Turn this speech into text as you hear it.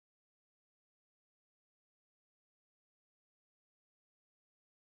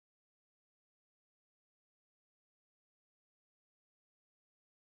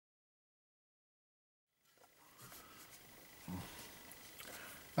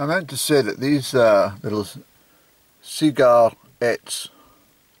I meant to say that these little cigarettes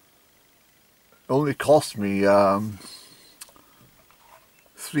only cost me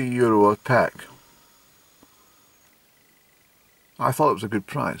 €3 a pack. I thought it was a good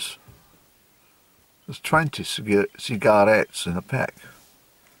price. There's 20 cigarettes in a pack.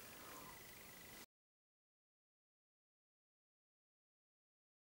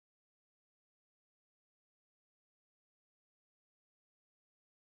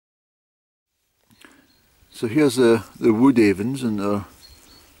 So here's the wood avens and their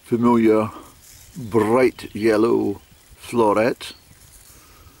familiar bright yellow floret.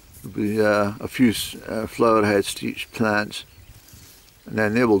 There'll be a few flower heads to each plant, and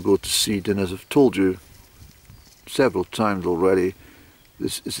then they will go to seed. And as I've told you several times already,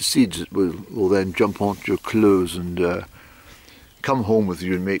 this is the seeds that will then jump onto your clothes and come home with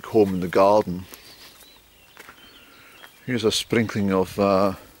you and make home in the garden. Here's a sprinkling of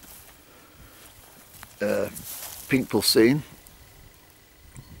pink pulsane.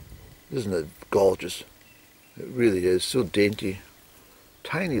 Isn't it gorgeous? It really is, so dainty.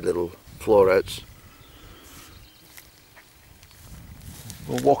 Tiny little florets.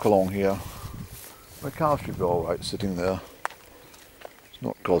 We'll walk along here. My car should be alright sitting there. It's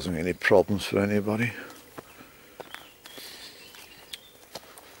not causing any problems for anybody.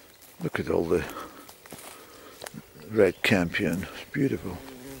 Look at all the red campion. It's beautiful.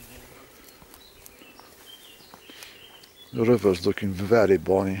 The river's looking very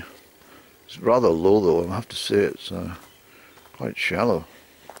bonny. It's rather low though, I have to say. It's quite shallow.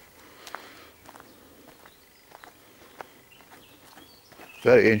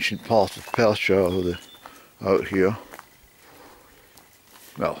 Very ancient part of Perthshire out here.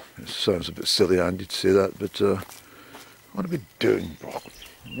 Well, it sounds a bit silly, Andy, to say that, but what are we doing, bro?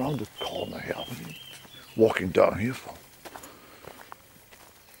 Round the corner here. What are you walking down here for?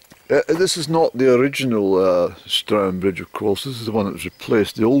 This is not the original Strowan bridge, of course. This is the one that was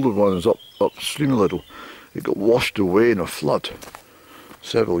replaced. The older one is upstream a little. It got washed away in a flood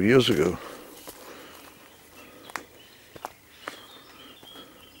several years ago.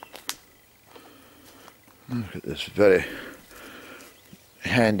 Look at this very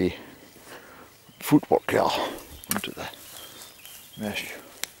handy footwork here onto the mesh.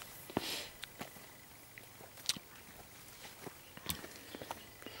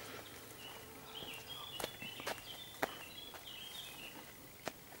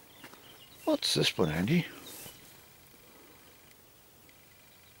 What's this one, Andy?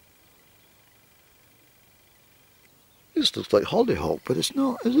 This looks like hollyhock, but it's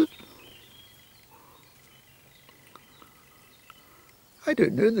not, is it? I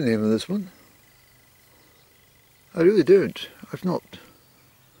don't know the name of this one. I really don't. I've not.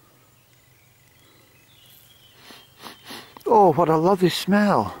 Oh, what a lovely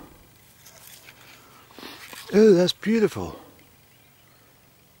smell. Oh, that's beautiful.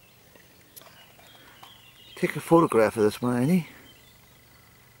 Take a photograph of this one, Annie.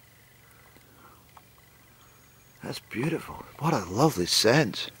 That's beautiful. What a lovely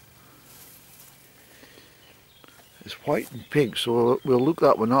scent. It's white and pink, so we'll look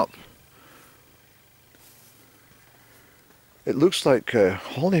that one up. It looks like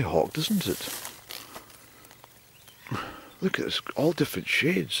hollyhock, doesn't it? Look at this, all different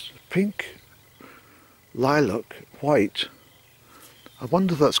shades. Pink, lilac, white. I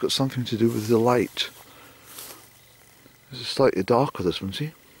wonder if that's got something to do with the light. This is slightly darker, this one,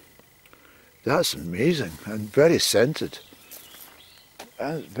 see? That's amazing, and very scented.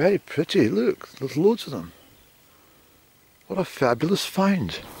 And it's very pretty, look, there's loads of them. What a fabulous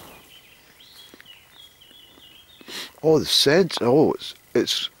find. Oh, the scent, oh,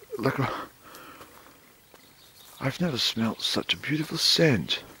 it's like a... I've never smelt such a beautiful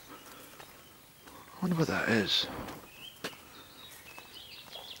scent. I wonder what that is.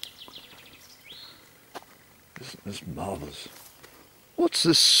 It's marvellous. What's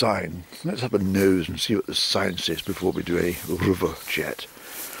this sign? Let's have a nose and see what this sign says before we do any river chat.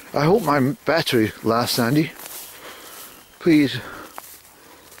 I hope my battery lasts, Andy. Please.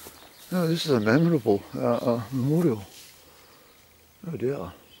 Oh, this is a memorable memorial. Oh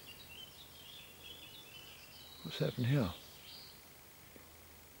dear. What's happened here?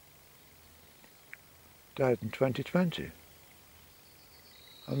 Died in 2020.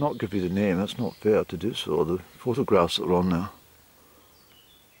 I'll not give you the name, that's not fair to do so, the photographs that are on there.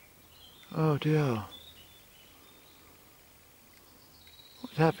 Oh dear.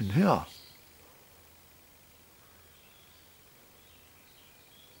 What happened here?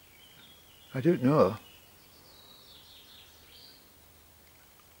 I don't know.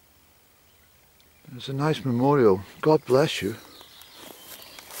 It's a nice memorial. God bless you.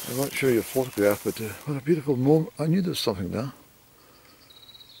 I won't show you a photograph, but what a beautiful moment. I knew there was something there.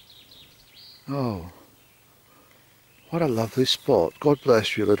 Oh, what a lovely spot. God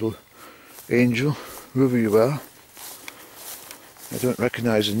bless you, little angel, whoever you are. I don't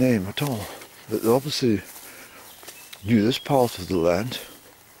recognise the name at all, but they obviously knew this part of the land.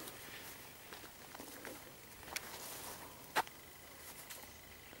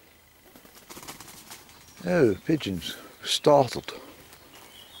 Oh, pigeons, startled.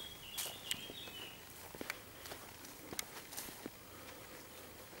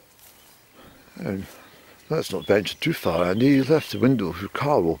 And let's not venture too far, Andy. You left the window of your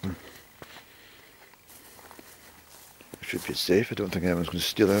car open. It should be safe. I don't think anyone's going to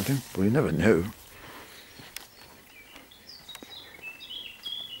steal anything. Well, you never know.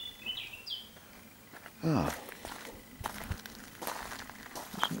 Ah.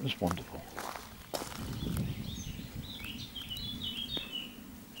 Isn't this wonderful?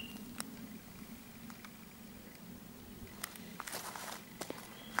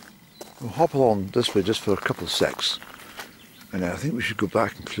 We'll hop along this way just for a couple of secs, and I think we should go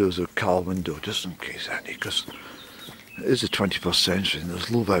back and close our car window just in case, Andy, because it is the 21st century and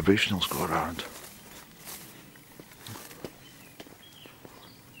there's low vibrationals go around.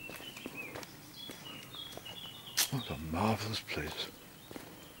 What a marvellous place.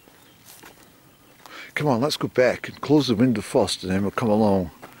 Come on, let's go back and close the window first, and then we'll come along,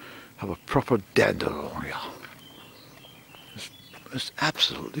 have a proper dander along here. It's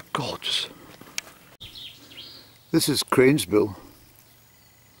absolutely gorgeous. This is Cranesbill.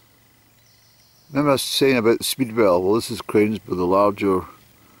 Remember I was saying about the speedbell? Well, this is Cranesbill, the larger,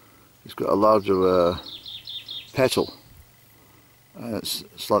 it's got a larger petal, and it's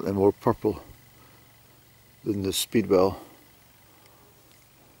slightly more purple than the speedbell.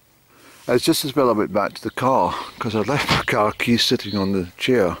 It's just as well I went back to the car, because I left my car key sitting on the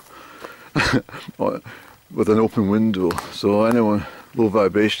chair with an open window, so anyone low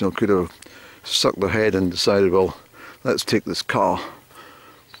vibrational could have stuck their head and decided, well, let's take this car.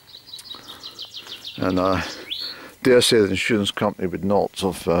 And I dare say the insurance company would not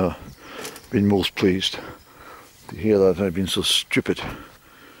have been most pleased to hear that I'd been so stupid.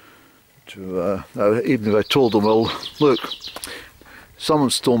 Even if I told them, well, look, someone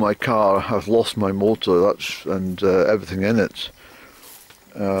stole my car, I've lost my motor, and everything in it,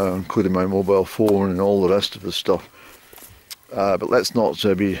 including my mobile phone and all the rest of the stuff. But let's not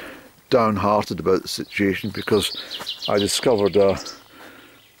be downhearted about the situation, because I discovered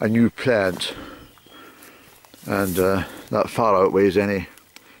a new plant, and that far outweighs any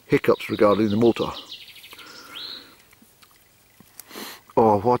hiccups regarding the motor.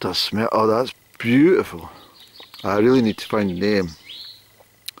 Oh, what a smell. Oh, that's beautiful. I really need to find a name.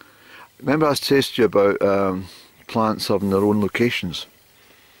 Remember I said to you about plants having their own locations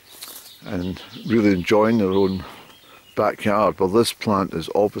and really enjoying their own backyard. Well, this plant is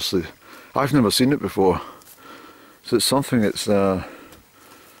obviously, I've never seen it before, so it's something that's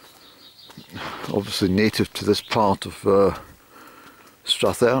obviously native to this part of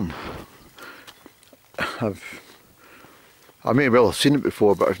Strathern. I may well have seen it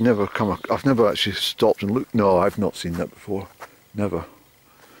before, but I've never actually stopped and looked. No, I've not seen that before. Never.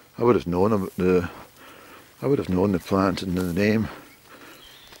 I would have known about the plant and the name.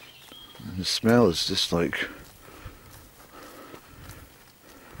 And the smell is just like,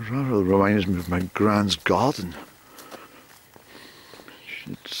 rather reminds me of my grand's garden.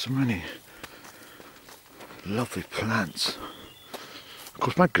 She had so many lovely plants. Of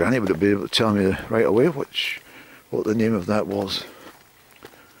course, my granny would have been able to tell me right away what the name of that was.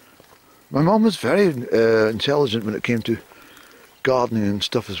 My mum was very intelligent when it came to gardening and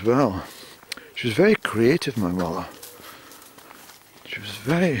stuff as well. She was very creative, my mother. She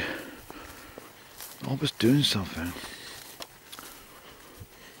was always doing something.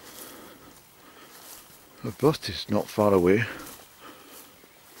 Her birthday's not far away.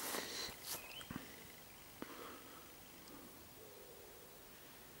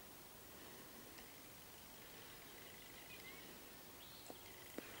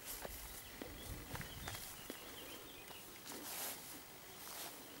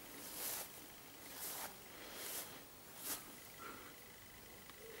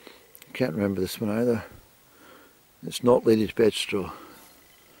 I can't remember this one either. It's not lady's bedstraw.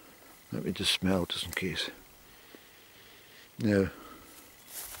 Let me just smell just in case. No.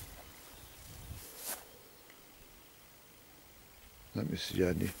 Let me see,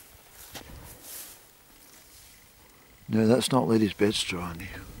 Andy. No, that's not lady's bedstraw, Andy.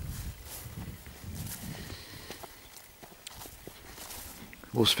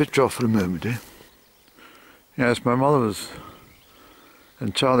 We'll switch off for a moment, eh? Yes, my mother was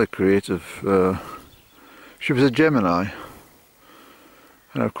entirely creative. She was a Gemini,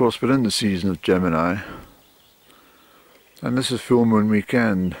 and of course we're in the season of Gemini, and this is full moon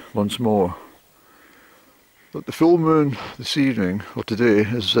weekend once more. But the full moon this evening, or today,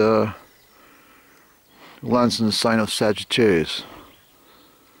 is lands in the sign of Sagittarius.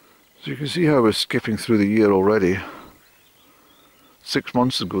 So you can see how we're skipping through the year already. 6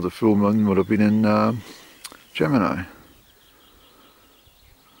 months ago the full moon would have been in Gemini.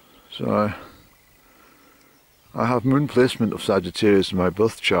 So I have moon placement of Sagittarius in my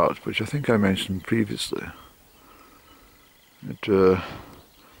birth chart, which I think I mentioned previously. At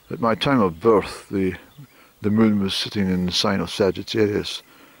my time of birth, the moon was sitting in the sign of Sagittarius,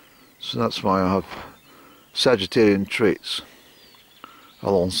 so that's why I have Sagittarian traits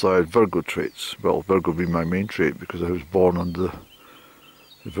alongside Virgo traits. Well, Virgo being my main trait because I was born under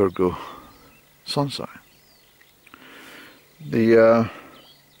the Virgo sun sign. The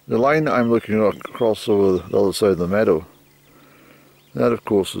line that I'm looking across over the other side of the meadow, that of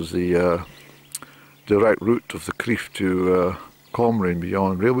course is the direct route of the Crieff to Comrie and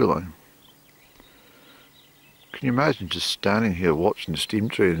beyond railway line. Can you imagine just standing here watching the steam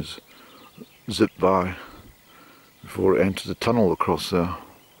trains zip by before it enters the tunnel across there?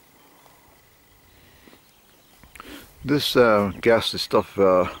 This ghastly stuff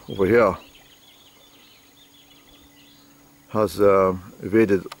over here has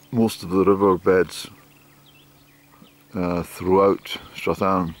evaded most of the river beds throughout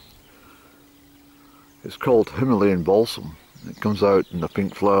Strowan. It's called Himalayan balsam. It comes out in a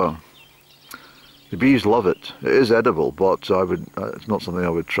pink flower. The bees love it. It is edible, but it's not something I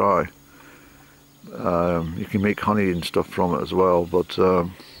would try. You can make honey and stuff from it as well, but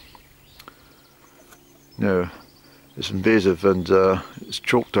no, it's invasive and it's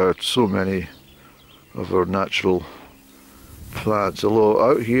choked out so many of our natural plants. Although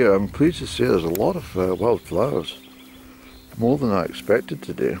out here, I'm pleased to say there's a lot of wildflowers, more than I expected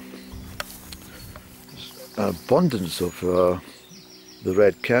today. There's an abundance of the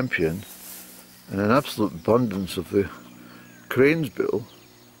red campion and an absolute abundance of the crane's bill.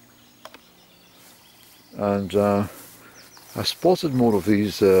 And I spotted more of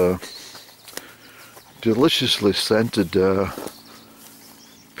these deliciously scented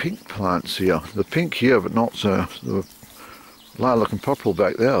pink plants here. The pink here, but not the lilac and purple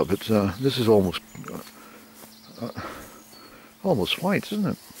back there. But this is almost white, isn't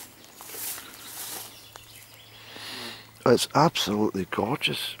it? It's absolutely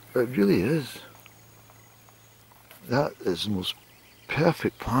gorgeous. It really is. That is the most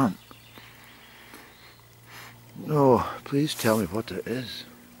perfect plant. Oh, please tell me what it is.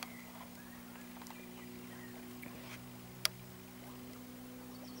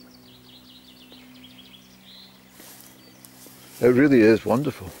 It really is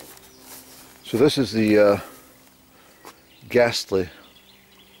wonderful. So this is the ghastly,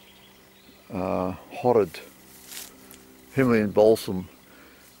 horrid Himalayan balsam.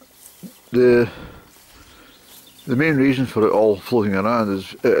 The main reason for it all floating around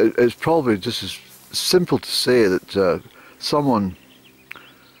is it's probably just as simple to say that someone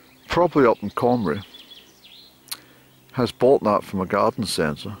probably up in Comrie has bought that from a garden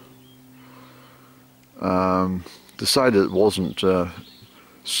centre, decided it wasn't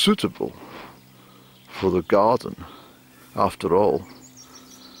suitable for the garden after all,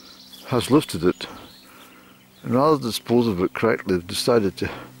 has lifted it, and rather than dispose of it correctly, they've decided to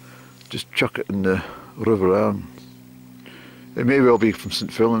just chuck it in the River Arm. It may well be from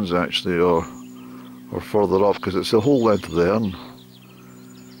St Fillan's actually, or further up, because it's the whole length of the Arm.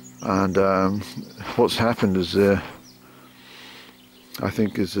 And what's happened is, I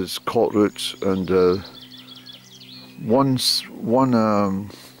think, is it's caught roots, and one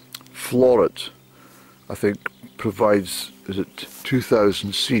floret, I think, provides, is it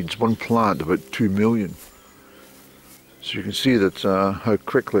 2,000 seeds, one plant about 2 million. So you can see that how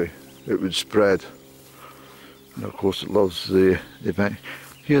quickly it would spread. And of course it loves the event.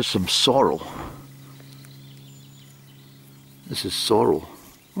 Here's some sorrel. This is sorrel.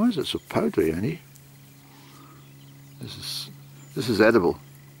 Why is it so powdery, Annie? This is edible.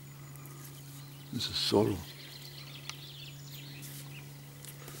 This is sorrel.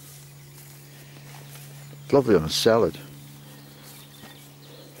 Lovely on a salad.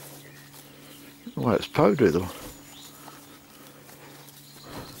 Why, it's powdery though.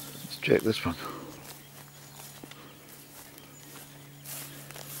 Let's check this one.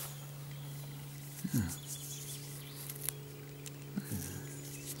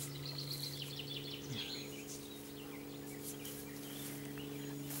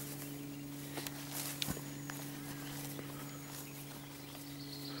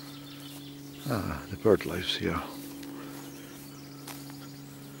 The bird lives here.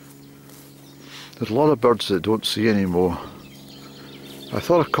 There's a lot of birds that don't see anymore. I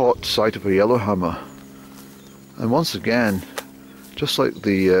thought I caught sight of a yellowhammer, and once again, just like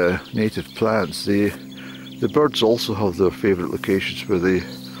the native plants, the birds also have their favourite locations where they.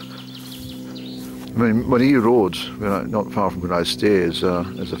 I mean, Marie Road, not far from where I stay, is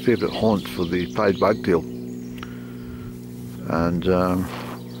a favourite haunt for the pied wagtail. And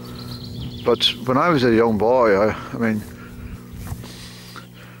but when I was a young boy, I mean,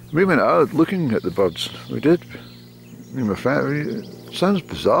 we went out looking at the birds. We did. I mean, my family. It sounds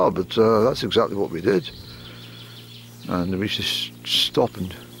bizarre, but that's exactly what we did. And we used to stop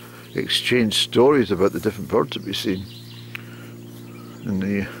and exchange stories about the different birds that we've seen in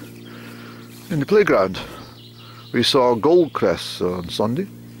the playground. We saw goldcrests on Sunday.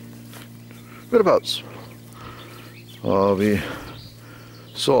 Whereabouts? We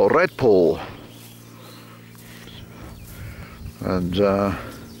saw a redpoll, and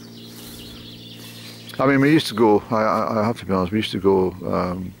I mean, we used to go. I have to be honest. We used to go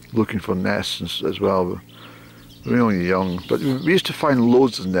looking for nests as well. We were only young, but we used to find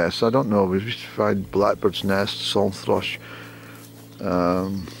loads of nests. I don't know. We used to find blackbird's nests, song thrush. We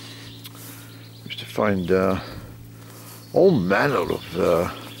used to find all manner of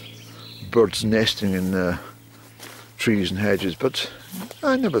birds nesting in trees and hedges, but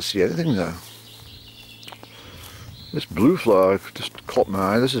I never see anything now. This blue flower just caught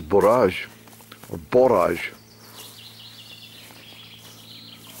my eye. This is borage, or borage.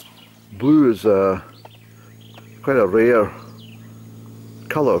 Blue is quite a rare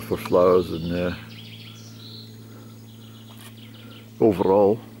colour for flowers in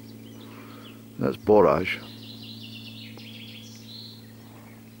overall. That's borage.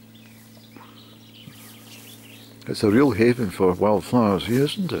 It's a real haven for wildflowers here,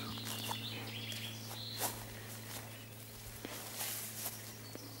 isn't it?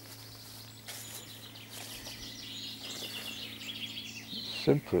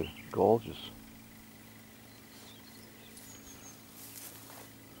 Simply gorgeous.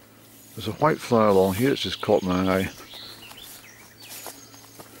 There's a white flower along here that's just caught my eye.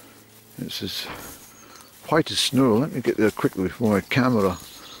 It's as white as snow. Let me get there quickly before my camera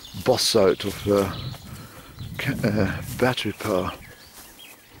busts out of battery power.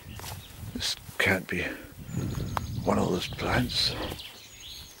 This can't be one of those plants.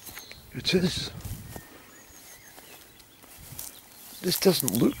 It is. This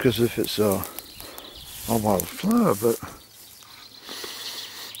doesn't look as if it's a wild flower, but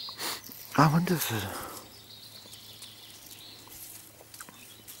I wonder if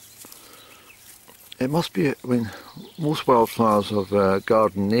it must be. I mean, most wildflowers have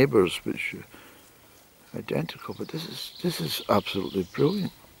garden neighbours which are identical, but this is absolutely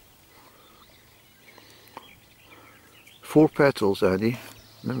brilliant. 4 petals, Annie.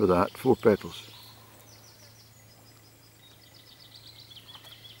 Remember that, 4 petals.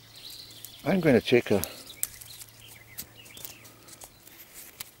 I'm going to take a. I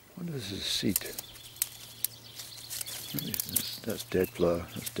wonder if this is a seed. That's dead flower.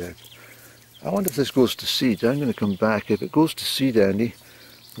 That's dead. I wonder if this goes to seed. I'm going to come back. If it goes to seed, Andy,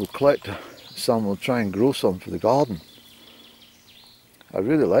 we'll collect some. We'll try and grow some for the garden. I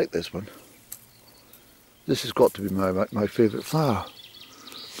really like this one. This has got to be my favourite flower.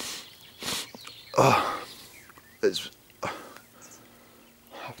 Oh, it's.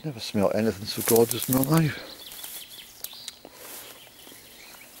 I've never smelled anything so gorgeous in my life.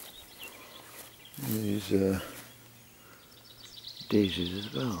 These daisies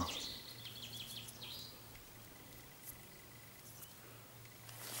as well.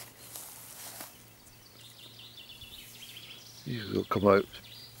 These will come out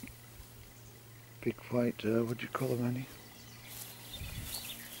big white, what do you call them, Annie?